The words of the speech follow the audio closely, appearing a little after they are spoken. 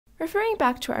Referring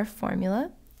back to our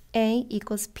formula, a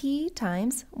equals p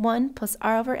times 1 plus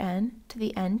r over n to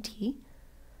the nt,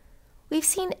 we've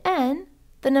seen n,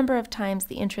 the number of times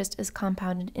the interest is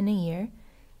compounded in a year,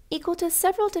 equal to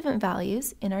several different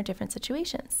values in our different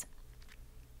situations.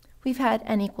 We've had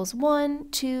n equals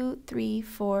 1, 2, 3,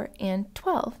 4, and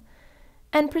 12,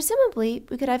 and presumably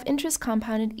we could have interest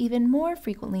compounded even more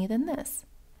frequently than this.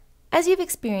 As you've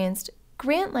experienced,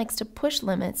 Grant likes to push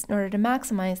limits in order to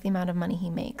maximize the amount of money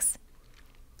he makes.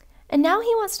 And now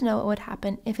he wants to know what would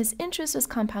happen if his interest was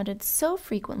compounded so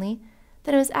frequently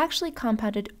that it was actually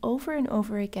compounded over and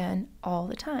over again all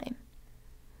the time.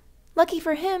 Lucky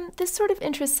for him, this sort of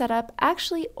interest setup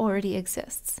actually already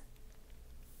exists.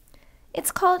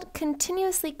 It's called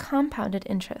continuously compounded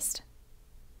interest.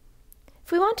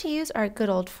 If we want to use our good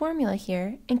old formula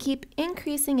here and keep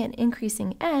increasing and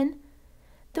increasing n,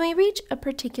 then we reach a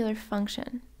particular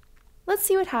function. Let's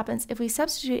see what happens if we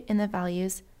substitute in the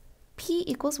values p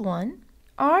equals 1,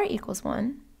 r equals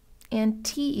 1, and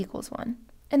t equals 1,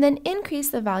 and then increase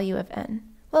the value of n.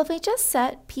 Well, if we just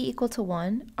set p equal to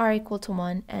 1, r equal to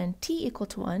 1, and t equal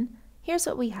to 1, here's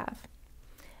what we have.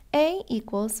 A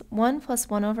equals 1 plus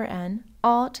 1 over n,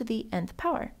 all to the nth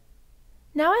power.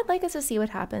 Now I'd like us to see what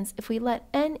happens if we let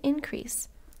n increase.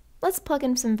 Let's plug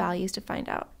in some values to find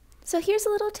out. So here's a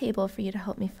little table for you to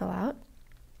help me fill out.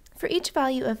 For each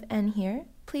value of n here,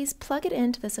 please plug it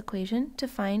into this equation to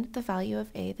find the value of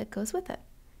a that goes with it.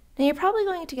 Now you're probably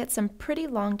going to get some pretty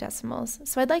long decimals,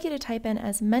 so I'd like you to type in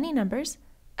as many numbers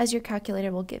as your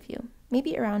calculator will give you,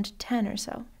 maybe around 10 or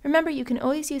so. Remember, you can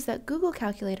always use that Google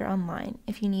calculator online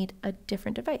if you need a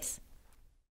different device.